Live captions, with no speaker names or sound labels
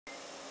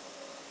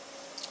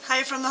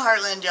Hi from the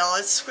Heartland, y'all.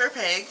 It's Square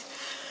Peg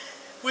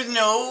with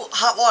no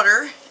hot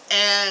water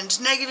and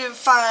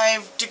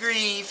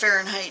 -5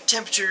 Fahrenheit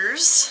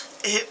temperatures.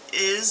 It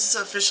is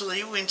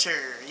officially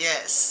winter,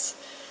 yes.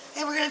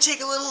 And we're going to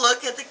take a little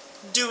look at the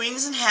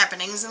doings and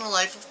happenings in the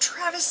life of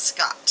Travis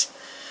Scott.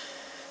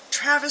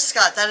 Travis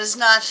Scott, that is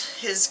not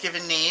his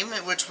given name,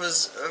 which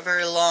was a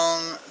very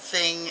long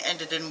thing,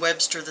 ended in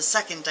Webster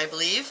II, I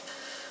believe.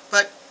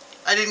 But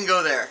I didn't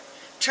go there.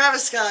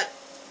 Travis Scott,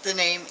 the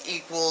name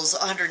equals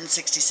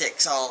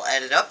 166 all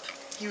added up.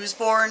 He was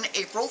born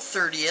April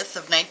 30th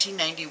of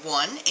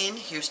 1991 in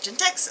Houston,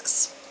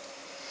 Texas.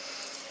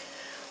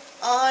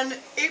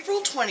 On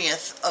April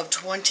 20th of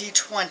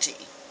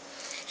 2020,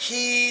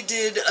 he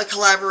did a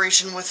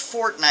collaboration with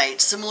Fortnite,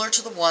 similar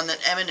to the one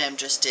that Eminem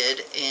just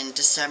did in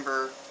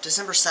December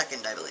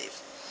 2nd, I believe.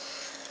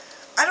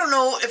 I don't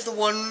know if the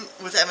one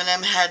with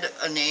Eminem had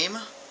a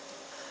name,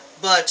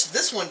 but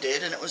this one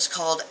did, and it was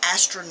called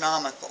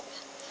Astronomical.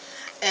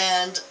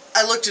 And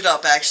I looked it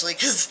up, actually,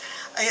 because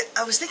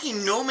I was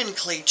thinking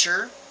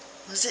nomenclature.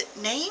 Was it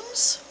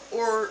names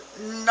or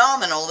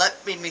nominal?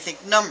 That made me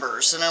think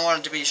numbers, and I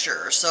wanted to be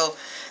sure. So,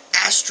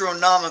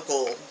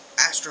 astronomical,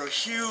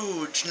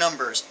 huge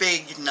numbers,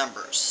 big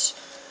numbers.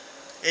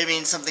 It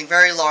means something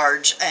very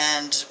large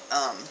and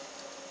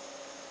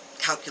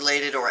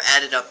calculated or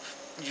added up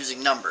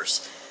using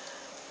numbers.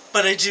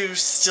 But I do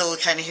still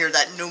kind of hear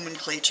that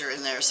nomenclature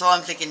in there, so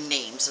I'm thinking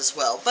names as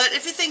well. But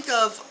if you think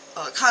of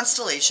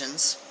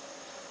constellations,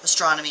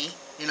 astronomy,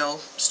 you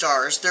know,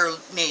 stars, their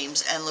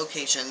names and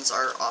locations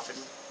are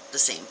often the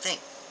same thing.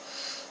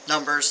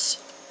 Numbers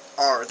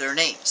are their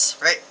names,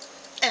 right?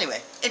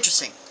 Anyway,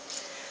 interesting.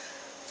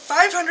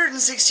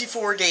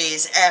 564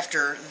 days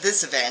after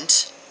this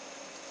event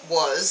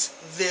was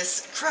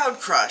this crowd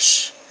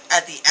crush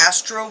at the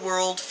Astro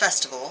World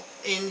Festival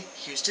in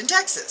Houston,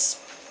 Texas,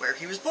 where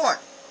he was born.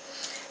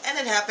 And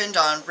it happened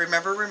on,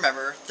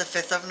 remember, the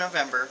 5th of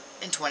November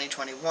in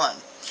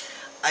 2021.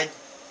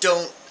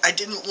 I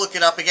didn't look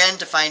it up again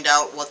to find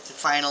out what the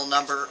final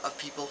number of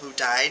people who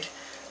died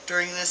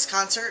during this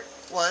concert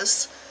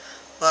was,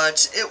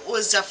 but it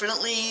was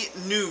definitely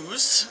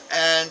news,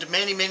 and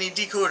many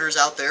decoders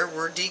out there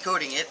were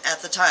decoding it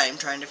at the time,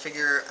 trying to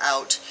figure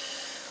out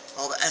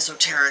all the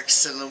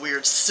esoterics and the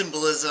weird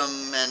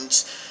symbolism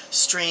and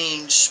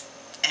strange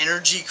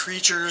energy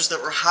creatures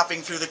that were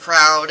hopping through the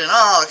crowd and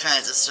all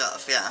kinds of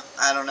stuff. Yeah,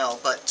 I don't know,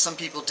 but some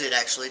people did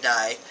actually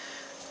die.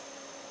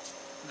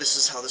 This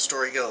is how the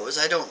story goes.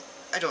 I don't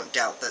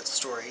doubt that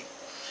story.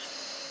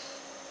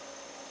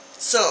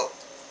 So,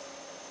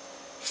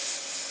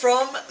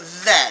 from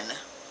then,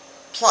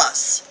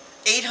 plus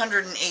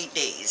 808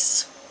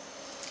 days,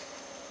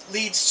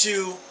 leads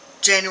to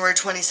January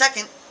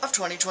 22nd of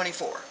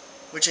 2024,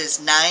 which is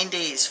 9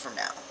 days from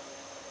now.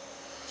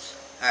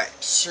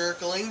 Alright,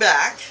 circling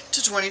back to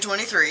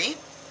 2023,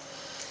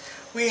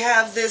 we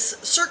have this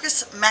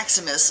Circus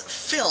Maximus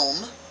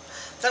film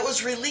that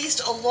was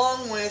released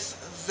along with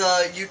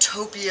the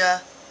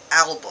Utopia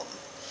album.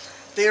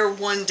 They are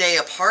one day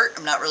apart.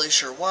 I'm not really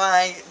sure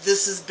why.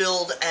 This is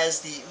billed as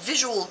the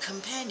visual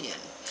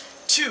companion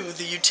to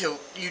the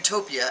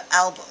Utopia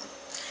album.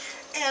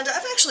 And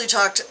I've actually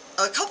talked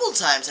a couple of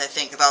times, I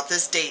think, about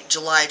this date,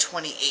 July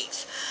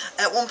 28th.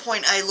 At one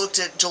point I looked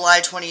at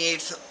July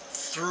 28th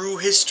through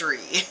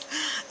history,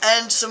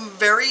 and some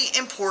very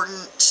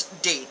important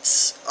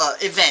dates,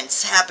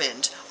 events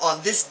happened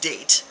on this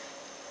date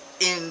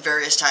in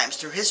various times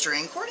through history,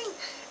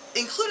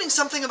 including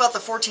something about the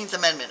 14th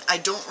Amendment. I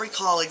don't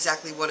recall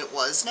exactly what it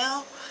was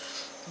now,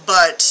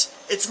 but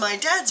it's my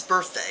dad's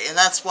birthday, and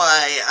that's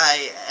why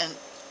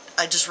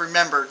I just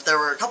remembered there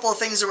were a couple of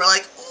things that were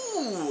like,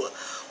 ooh,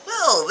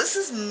 well, this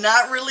is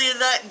not really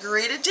that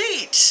great a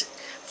date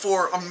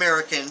for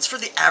Americans, for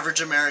the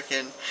average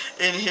American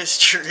in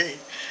history.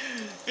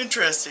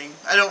 Interesting.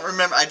 I don't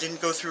remember, I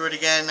didn't go through it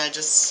again,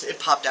 it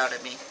popped out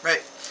at me,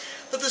 right?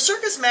 But the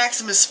Circus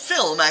Maximus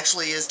film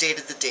actually is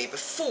dated the day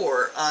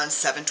before, on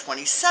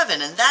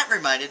 7/27, and that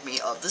reminded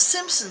me of the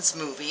Simpsons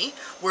movie,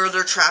 where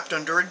they're trapped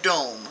under a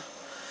dome.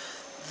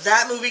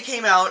 That movie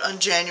came out on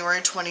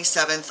January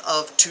 27th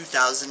of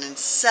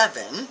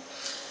 2007.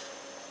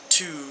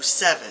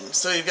 27.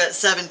 So you've got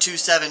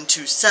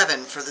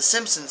 7/27/27 for the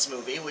Simpsons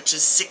movie, which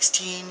is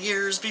 16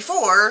 years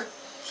before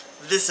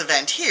this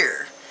event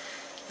here.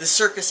 The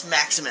Circus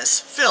Maximus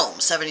film,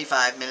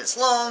 75 minutes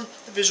long,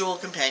 the visual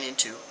companion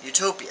to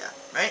Utopia,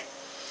 right?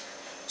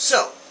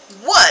 So,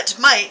 what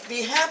might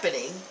be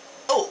happening?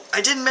 Oh, I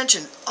didn't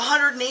mention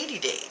 180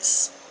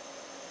 days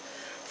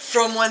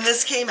from when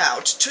this came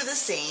out to the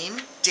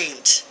same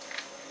date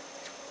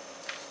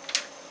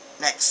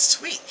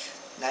next week,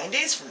 9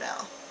 days from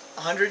now.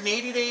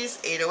 180 days,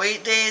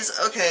 808 days.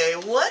 Okay,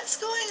 what's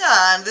going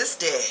on this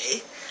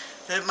day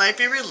that might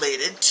be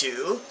related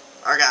to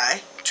our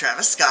guy,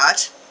 Travis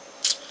Scott?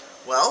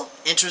 Well,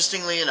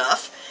 interestingly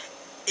enough,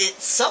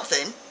 it's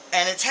something,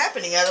 and it's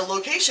happening at a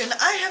location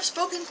I have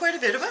spoken quite a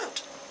bit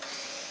about.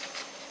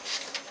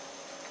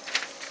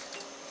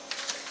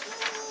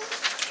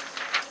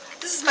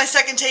 This is my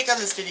second take on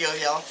this video,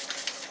 y'all.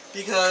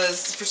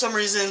 because for some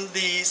reason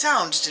the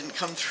sound didn't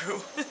come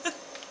through.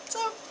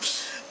 So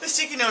the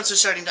sticky notes are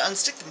starting to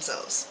unstick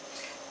themselves.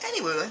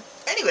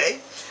 Anyway,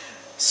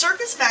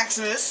 Circus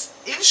Maximus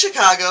in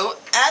Chicago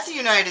at the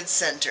United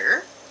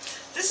Center.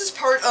 This is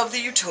part of the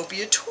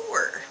Utopia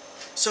tour.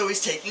 So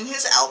he's taking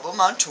his album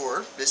on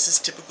tour. This is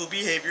typical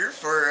behavior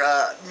for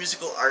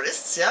musical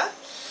artists, yeah?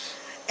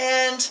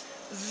 And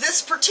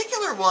this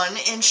particular one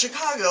in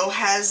Chicago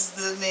has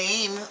the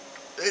name,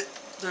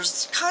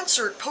 there's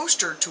concert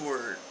poster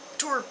tour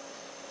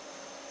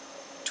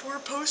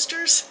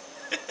posters?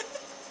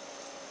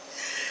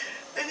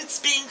 And it's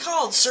being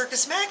called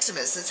Circus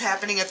Maximus. It's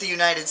happening at the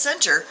United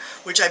Center,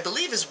 which I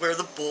believe is where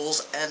the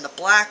Bulls and the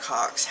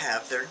Blackhawks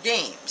have their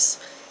games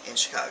in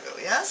Chicago,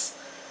 yes?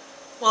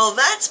 Well,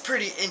 that's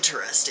pretty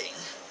interesting.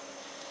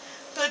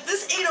 But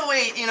this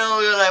 808, you know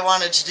what I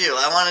wanted to do?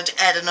 I wanted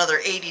to add another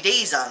 80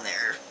 days on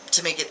there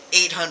to make it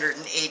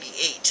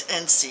 888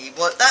 and see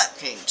what that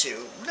came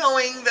to,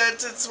 knowing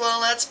that it's, well,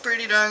 that's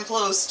pretty darn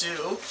close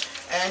to,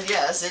 and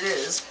yes, it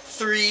is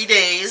 3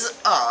 days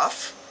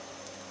off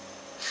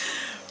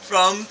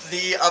from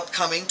the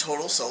upcoming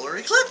total solar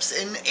eclipse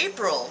in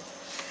April.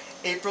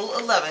 April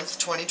 11th,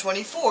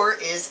 2024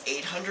 is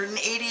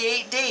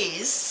 888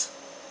 days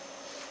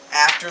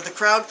after the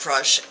crowd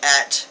crush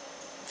at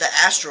the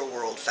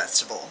Astroworld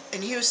Festival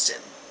in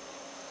Houston.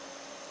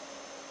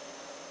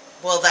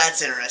 Well,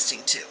 that's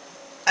interesting too.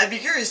 I'd be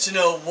curious to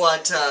know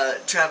what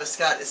Travis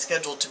Scott is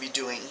scheduled to be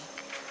doing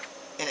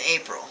in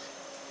April.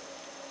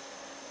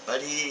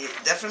 But he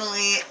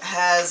definitely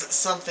has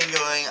something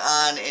going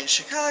on in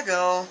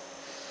Chicago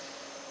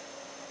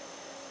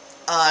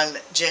on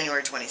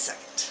January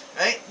 22nd,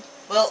 right?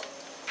 Well,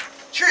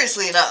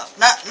 curiously enough,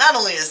 not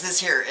only is this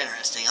here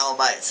interesting all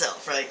by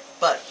itself, right,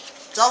 but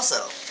it's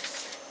also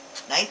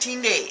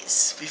 19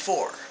 days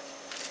before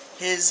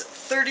his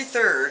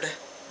 33rd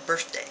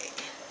birthday.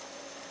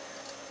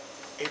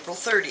 April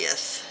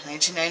 30th,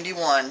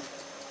 1991.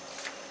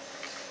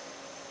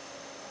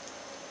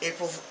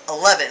 April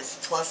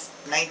 11th plus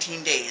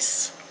 19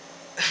 days.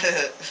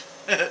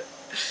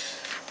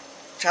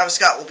 Travis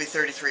Scott will be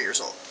 33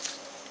 years old.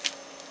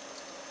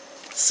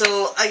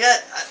 So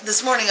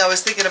this morning I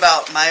was thinking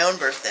about my own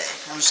birthday.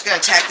 I'm just going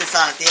to tack this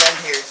on at the end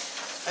here.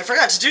 I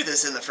forgot to do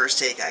this in the first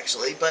take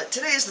actually, but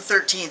today is the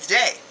 13th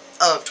day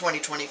of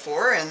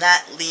 2024 and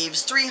that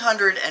leaves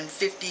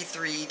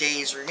 353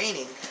 days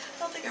remaining. I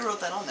don't think I wrote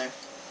that on there.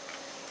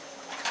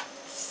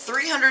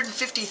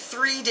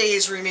 353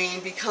 days remain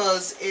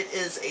because it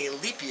is a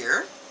leap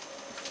year,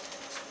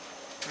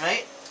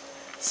 right?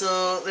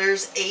 So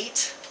there's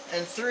 8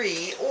 and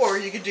 3, or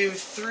you could do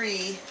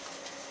 3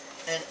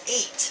 and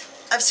 8.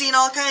 I've seen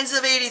all kinds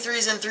of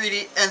 83s and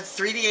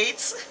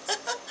 3D8s.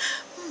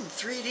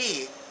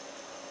 3D.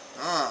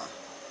 Oh.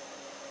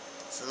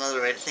 That's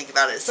another way to think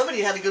about it.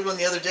 Somebody had a good one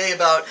the other day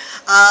about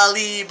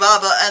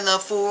Alibaba and the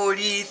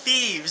 40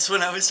 Thieves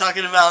when I was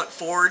talking about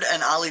Ford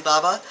and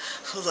Alibaba.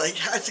 I was like,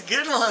 that's a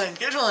good one,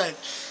 good one.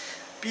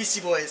 Beastie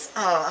Boys.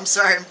 Oh, I'm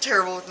sorry, I'm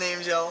terrible with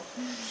names, y'all.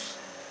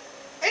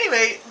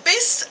 Anyway,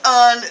 based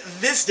on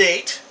this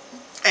date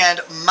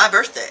and my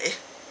birthday,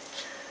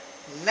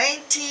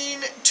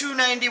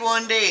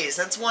 19,291 days.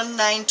 That's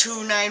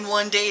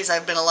 19291 days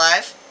I've been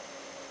alive.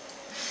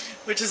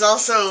 Which is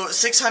also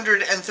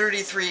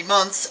 633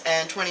 months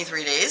and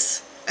 23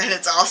 days. And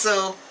it's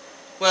also,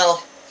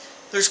 well,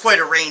 there's quite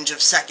a range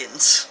of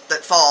seconds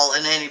that fall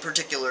in any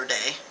particular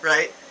day,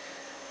 right?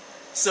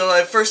 So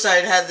at first I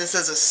had this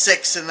as a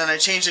 6 and then I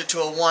changed it to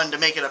a 1 to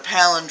make it a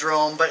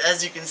palindrome, but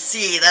as you can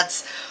see,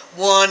 that's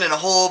 1 and a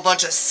whole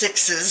bunch of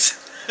 6s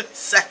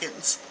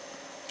seconds.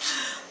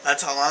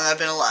 That's how long I've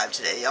been alive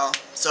today, y'all.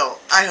 So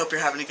I hope you're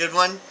having a good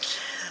one.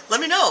 Let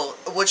me know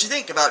what you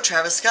think about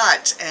Travis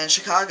Scott and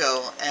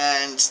Chicago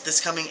and this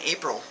coming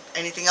April.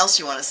 Anything else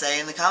you want to say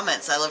in the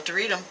comments. I love to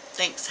read them.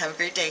 Thanks. Have a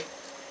great day.